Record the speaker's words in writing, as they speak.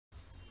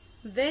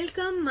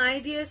Welcome, my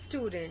dear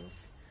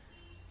students.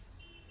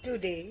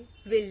 Today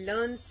we'll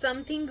learn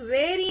something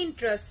very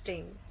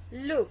interesting.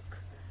 Look,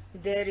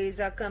 there is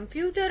a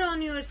computer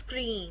on your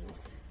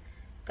screens.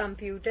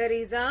 Computer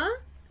is a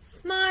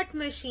smart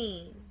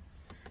machine.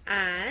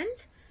 And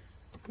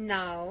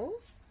now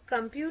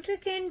computer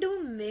can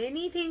do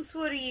many things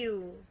for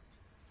you.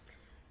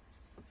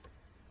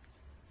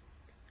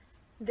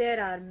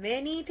 There are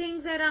many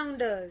things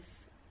around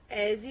us.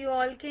 As you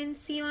all can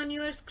see on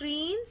your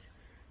screens,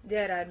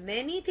 there are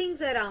many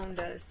things around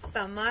us.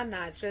 Some are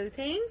natural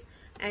things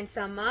and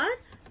some are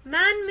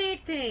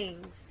man-made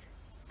things.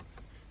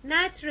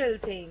 Natural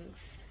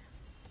things.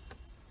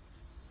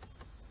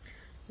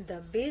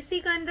 The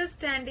basic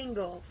understanding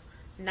of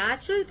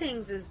natural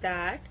things is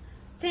that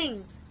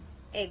things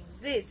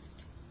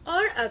exist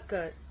or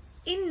occur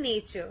in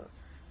nature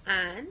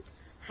and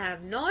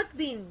have not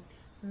been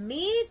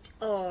made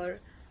or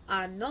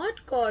are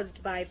not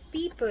caused by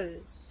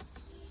people.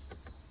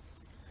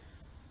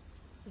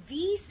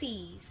 We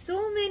see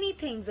so many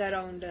things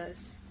around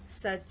us,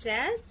 such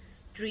as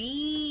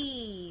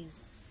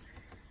trees,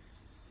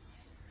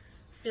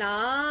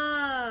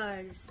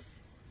 flowers,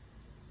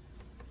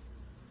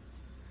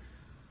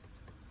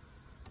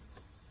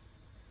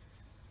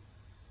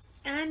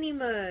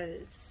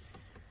 animals,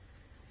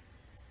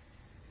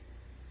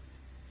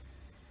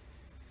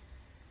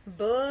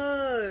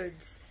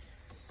 birds,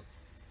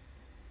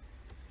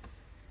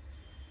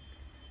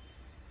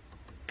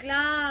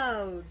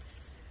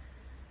 clouds,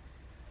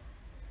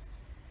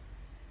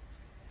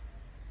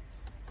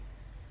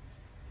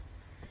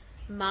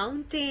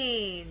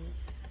 mountains.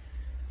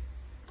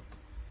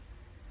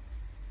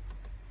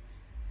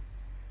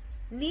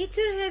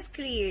 Nature has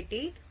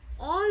created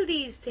all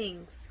these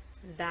things.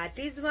 That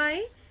is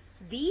why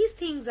these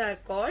things are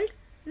called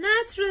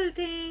natural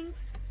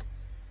things.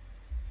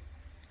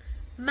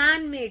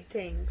 Man-made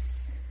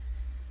things.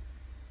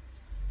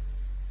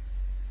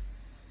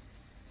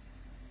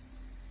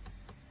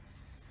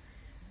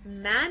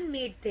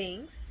 Man-made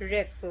things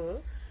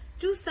refer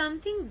to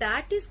something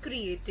that is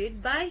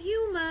created by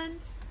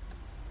humans.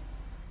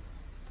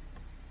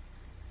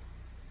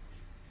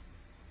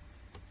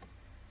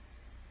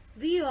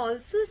 We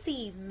also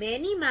see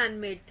many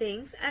man-made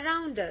things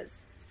around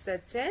us,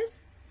 such as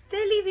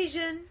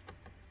television,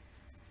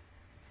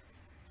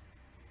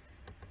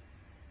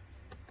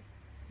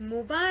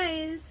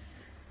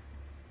 mobiles,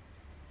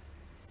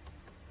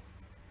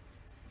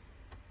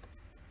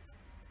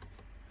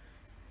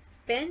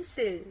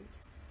 pencil,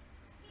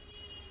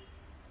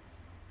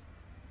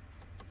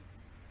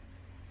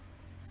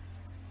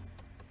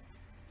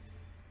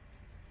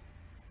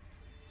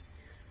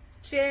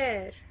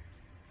 chair,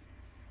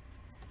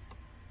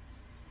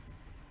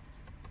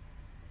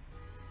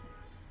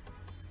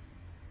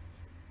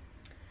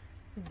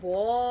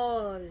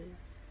 ball,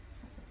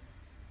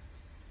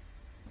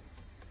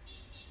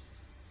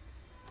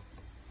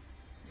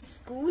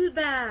 school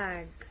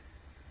bag,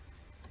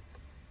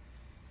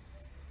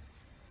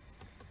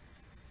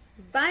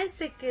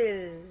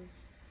 bicycle.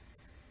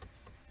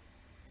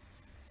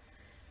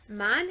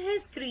 Man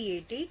has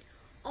created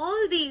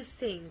all these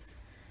things.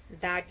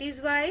 That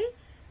is why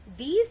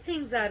these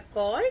things are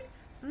called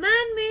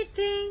man-made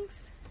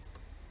things.